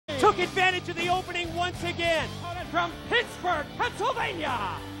took advantage of the opening once again. From Pittsburgh, Pennsylvania,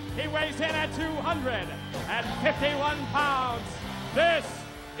 he weighs in at 251 pounds. This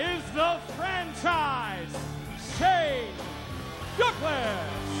is the franchise, Shane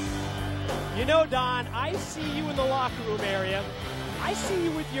Douglas. You know, Don, I see you in the locker room area. I see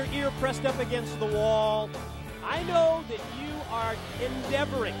you with your ear pressed up against the wall. I know that you are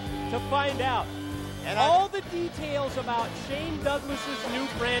endeavoring to find out all the details about Shane Douglas's new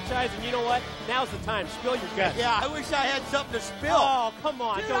franchise, and you know what? Now's the time. Spill your guts. Yeah, I wish I had something to spill. Oh, come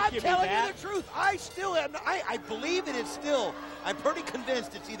on. Dude, Don't I'm give me that. telling you the truth. I still am. I believe that it's still, I'm pretty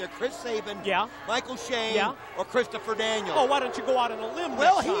convinced it's either Chris Sabin, Michael Shane, or Christopher Daniels. Oh, why don't you go out on a limb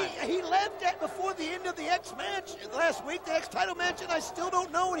Well, next time? he left that before the end of the X match last week, the X title match, and I still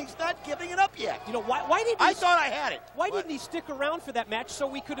don't know, and he's not giving it up yet. You know, why didn't I thought I had it. Why didn't he stick around for that match so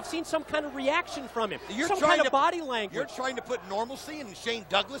we could have seen some kind of reaction from him? You're some trying kind to, of body language. You're trying to put normalcy in Shane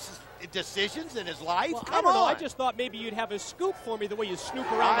Douglas' decisions in his life? Well, Come I don't know. on. I just thought maybe you'd have a scoop for me the way you snoop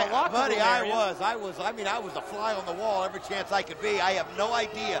around the locker room area. I was a fly on the wall every chance I could be. I have no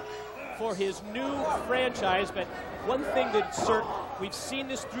idea. For his new franchise, but one thing that's certain, we've seen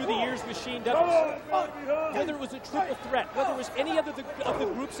this through the years with Shane Douglas. Whether it was a triple threat, whether it was any other of the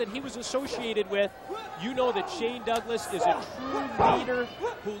groups that he was associated with, you know that Shane Douglas is a true leader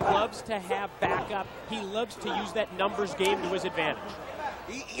who loves to have backup. He loves to use that numbers game to his advantage.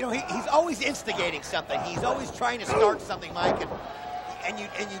 He's always instigating something. He's always trying to start something, Mike, and you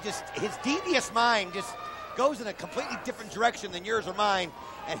just, his devious mind just goes in a completely different direction than yours or mine,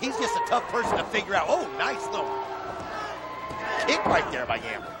 and he's just a tough person to figure out. Oh, nice little kick right there by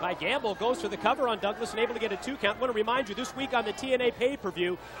Gamble. By Gamble goes for the cover on Douglas and able to get a 2 count. I want to remind you, this week on the TNA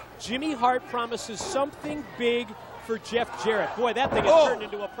pay-per-view, Jimmy Hart promises something big for Jeff Jarrett. Boy, that thing has turned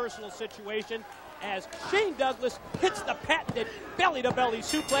into a personal situation as Shane Douglas hits the patented belly-to-belly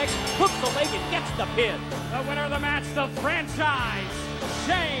suplex, hooks the leg, and gets the pin. The winner of the match, the franchise,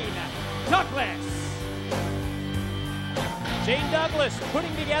 Shane Douglas. Shane Douglas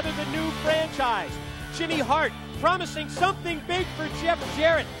putting together the new franchise. Jimmy Hart promising something big for Jeff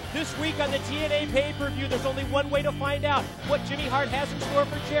Jarrett. This week on the TNA pay-per-view, there's only one way to find out what Jimmy Hart has in store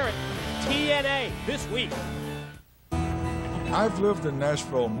for Jarrett. TNA this week. I've lived in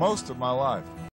Nashville most of my life.